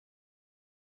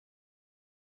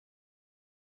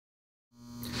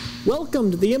Welcome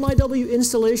to the MIW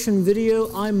installation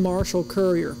video. I'm Marshall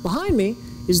Currier. Behind me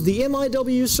is the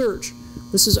MIW-SURGE.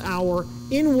 This is our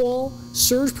in-wall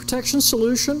surge protection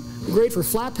solution, great for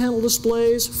flat panel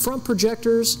displays, front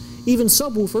projectors, even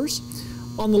subwoofers.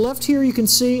 On the left here you can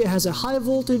see it has a high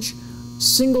voltage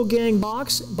single gang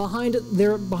box behind it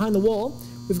there behind the wall.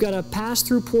 We've got a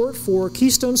pass-through port for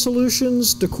keystone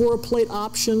solutions, Decora plate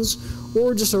options,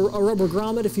 or just a rubber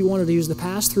grommet if you wanted to use the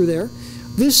pass-through there.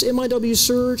 This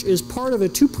MIW-SURGE is part of a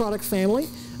two-product family.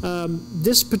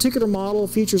 This particular model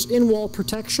features in-wall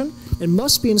protection and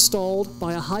must be installed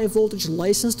by a high-voltage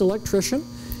licensed electrician.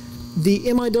 The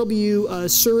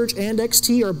MIW-SURGE and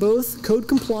XT are both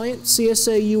code-compliant,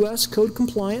 CSA US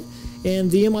code-compliant, and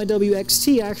the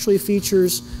MIW-XT actually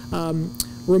features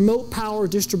remote power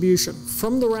distribution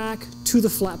from the rack to the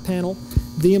flat panel.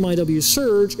 The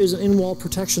MIW-SURGE is an in-wall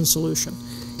protection solution.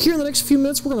 Here in the next few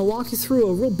minutes, we're going to walk you through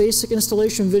a real basic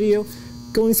installation video,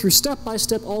 going through step by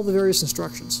step all the various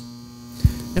instructions.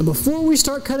 And before we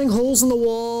start cutting holes in the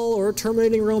wall or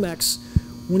terminating Romex,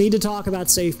 we need to talk about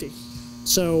safety.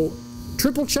 So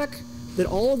triple check that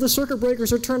all of the circuit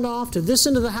breakers are turned off to this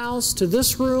end of the house, to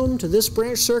this room, to this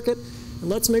branch circuit, and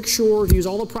let's make sure to use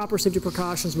all the proper safety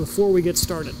precautions before we get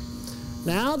started.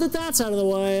 Now that that's out of the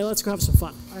way, let's go have some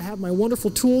fun. I have my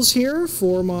wonderful tools here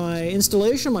for my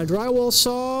installation, my drywall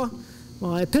saw,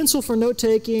 my pencil for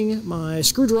note-taking, my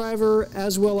screwdriver,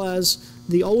 as well as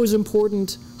the always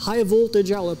important high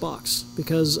voltage outlet box,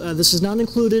 because this is not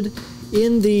included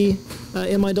in the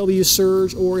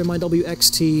MIW-SURGE or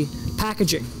MIW-XT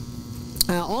packaging.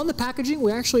 On the packaging,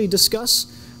 we actually discuss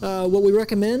what we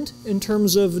recommend in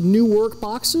terms of new work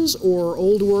boxes or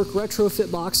old work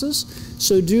retrofit boxes.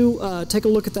 So do take a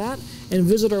look at that and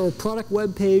visit our product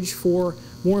webpage for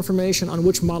more information on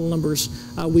which model numbers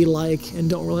we like and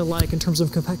don't really like in terms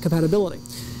of compatibility.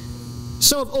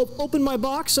 So I've opened my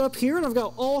box up here and I've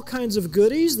got all kinds of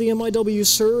goodies. The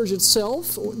MIW-SURGE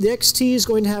itself, the XT is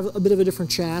going to have a bit of a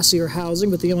different chassis or housing,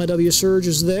 but the MIW-SURGE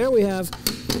is there. We have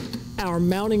our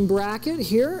mounting bracket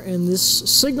here, and this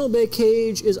signal bay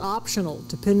cage is optional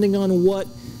depending on what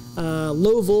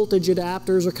low voltage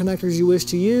adapters or connectors you wish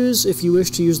to use. If you wish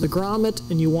to use the grommet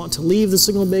and you want to leave the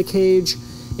signal bay cage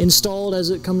installed as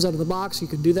it comes out of the box, you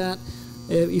can do that.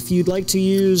 If you'd like to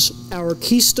use our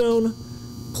keystone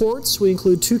ports, we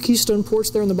include 2 keystone ports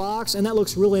there in the box, and that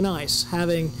looks really nice,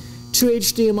 having 2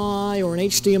 HDMI or an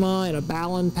HDMI and a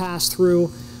Ballon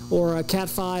pass-through or a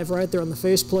Cat5 right there on the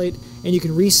faceplate, and you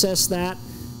can recess that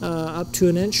up to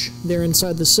 1 inch there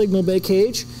inside the signal bay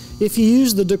cage. If you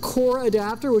use the Decora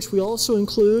adapter, which we also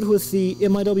include with the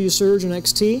MIW-SURGE and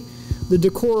XT, the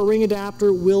Decora ring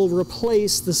adapter will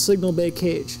replace the signal bay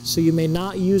cage. So you may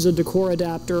not use a Decora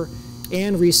adapter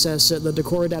and recess it. The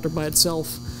Decora adapter by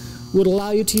itself would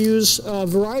allow you to use a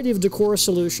variety of Decora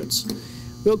solutions.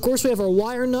 Well, of course, we have our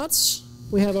wire nuts,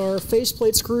 we have our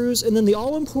faceplate screws, and then the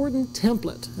all-important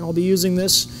template. And I'll be using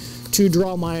this to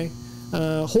draw my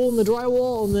hole in the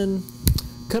drywall and then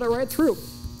cut it right through.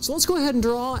 So let's go ahead and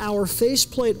draw our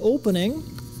faceplate opening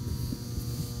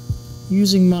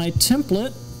using my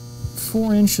template,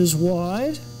 4 inches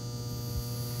wide.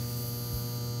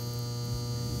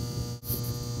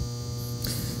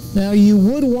 Now you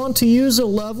would want to use a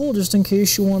level just in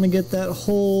case you want to get that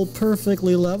hole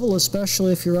perfectly level,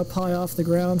 especially if you're up high off the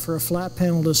ground for a flat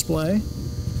panel display.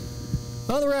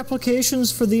 Other applications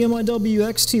for the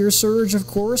MIW-XT or SURGE, of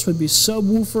course, would be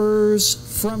subwoofers,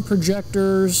 front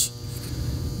projectors,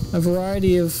 a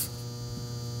variety of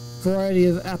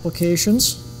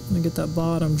applications. Let me get that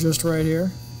bottom just right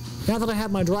here. Now that I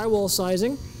have my drywall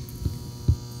sizing,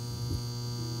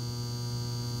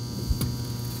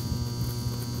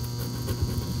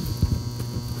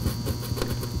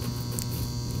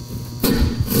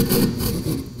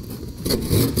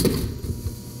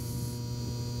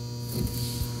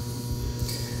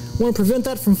 I want to prevent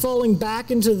that from falling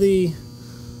back into the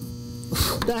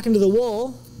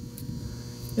wall.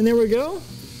 And there we go.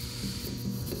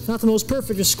 Not the most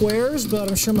perfect of squares, but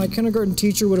I'm sure my kindergarten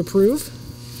teacher would approve.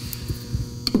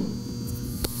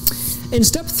 In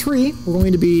step 3, we're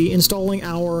going to be installing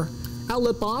our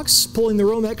outlet box, pulling the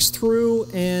Romex through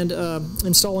and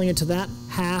installing it to that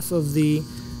half of the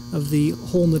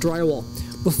hole in the drywall.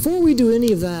 Before we do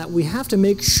any of that, we have to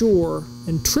make sure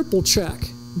and triple check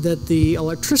that the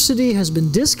electricity has been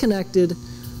disconnected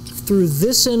through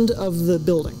this end of the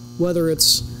building, whether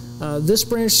it's this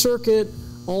branch circuit,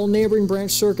 all neighboring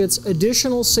branch circuits.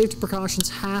 Additional safety precautions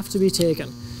have to be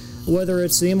taken, whether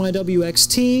it's the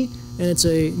MIW-XT and it's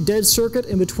a dead circuit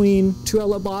in between 2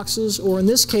 outlet boxes, or in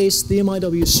this case the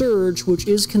MIW-SURGE, which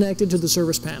is connected to the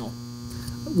service panel.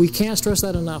 We can't stress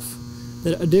that enough.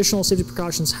 that additional safety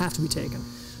precautions have to be taken.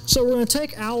 So we're going to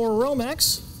take our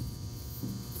Romex,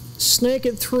 snake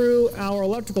it through our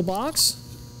electrical box.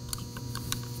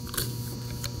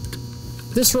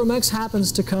 This Romex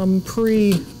happens to come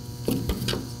pre-baked,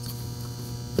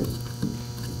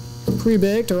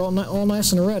 or all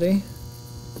nice and ready.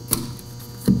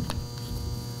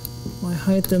 My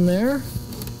height in there.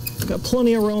 Got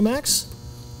plenty of Romex.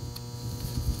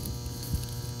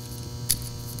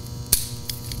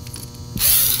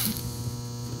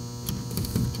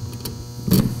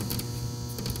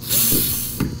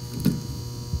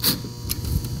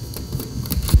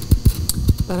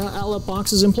 That outlet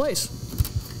box is in place.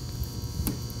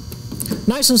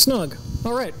 Nice and snug.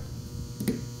 All right.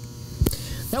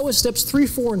 That was steps 3,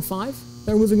 4, and 5.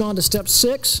 Now we're moving on to step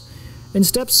 6. And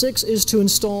step 6 is to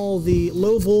install the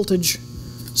low voltage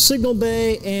signal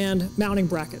bay and mounting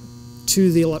bracket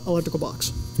to the electrical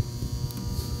box.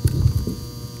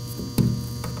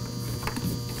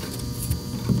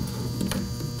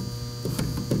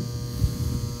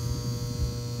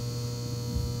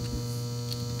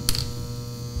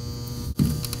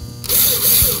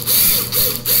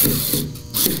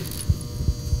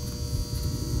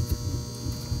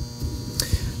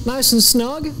 Nice and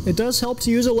snug. It does help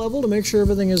to use a level to make sure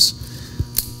everything is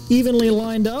evenly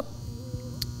lined up.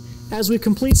 As we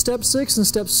complete step 6 and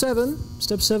step 7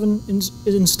 is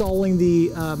installing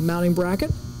the mounting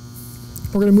bracket.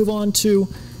 We're going to move on to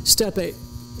step 8.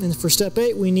 And for step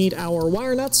 8, we need our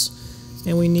wire nuts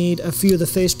and we need a few of the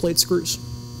faceplate screws.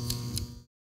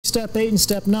 Step 8 and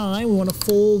step 9, we want to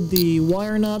fold the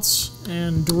wire nuts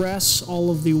and dress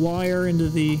all of the wire into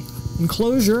the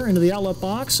enclosure, into the outlet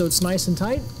box, so it's nice and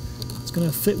tight. It's going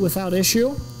to fit without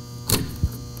issue.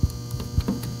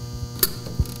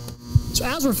 So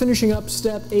as we're finishing up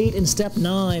step 8 and step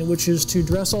 9, which is to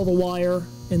dress all the wire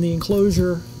in the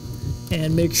enclosure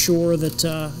and make sure that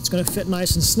it's going to fit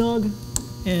nice and snug,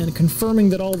 and confirming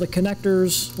that all the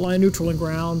connectors, line, neutral, and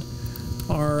ground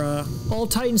are all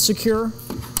tight and secure,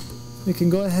 we can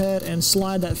go ahead and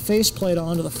slide that faceplate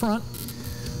onto the front.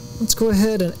 Let's go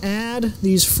ahead and add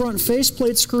these front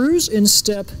faceplate screws in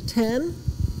step 10.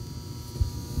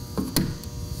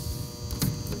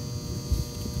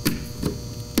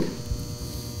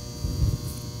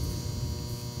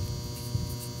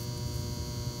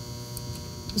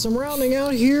 As I'm rounding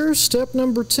out here, step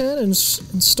number 10 is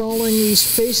installing these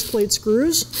faceplate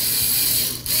screws.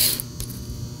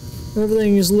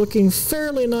 Everything is looking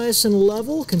fairly nice and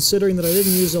level, considering that I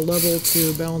didn't use a level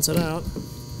to balance it out.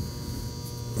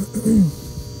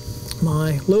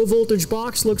 My low voltage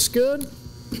box looks good.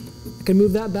 I can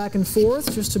move that back and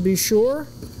forth just to be sure.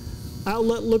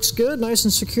 Outlet looks good, nice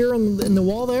and secure in the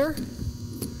wall there.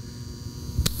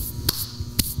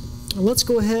 And let's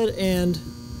go ahead and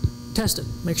test it.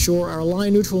 Make sure our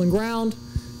line, neutral, and ground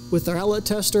with our outlet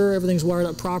tester, everything's wired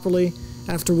up properly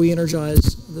after we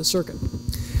energize the circuit.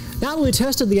 Now that we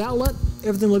tested the outlet,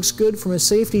 everything looks good from a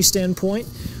safety standpoint.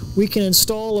 We can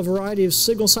install a variety of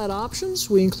signal side options.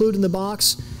 We include in the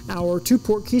box our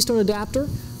 2-port keystone adapter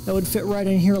that would fit right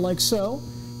in here like so.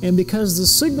 And because the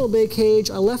signal bay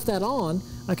cage, I left that on,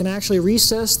 I can actually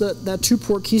recess that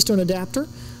 2-port keystone adapter.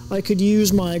 I could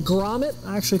use my grommet.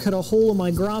 I actually cut a hole in my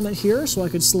grommet here so I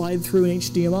could slide through an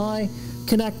HDMI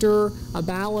connector, a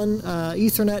Balun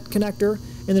Ethernet connector,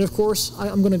 and then of course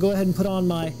I'm going to go ahead and put on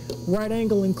my right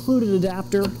angle included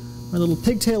adapter, my little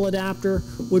pigtail adapter,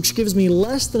 which gives me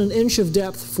less than an inch of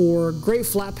depth for great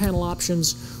flat panel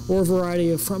options or a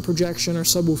variety of front projection or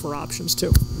subwoofer options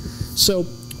too. So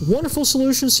wonderful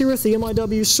solutions here with the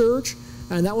MIW-SURGE,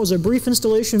 and that was a brief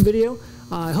installation video.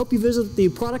 I hope you visit the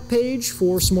product page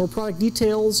for some more product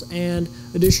details and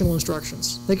additional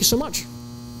instructions. Thank you so much.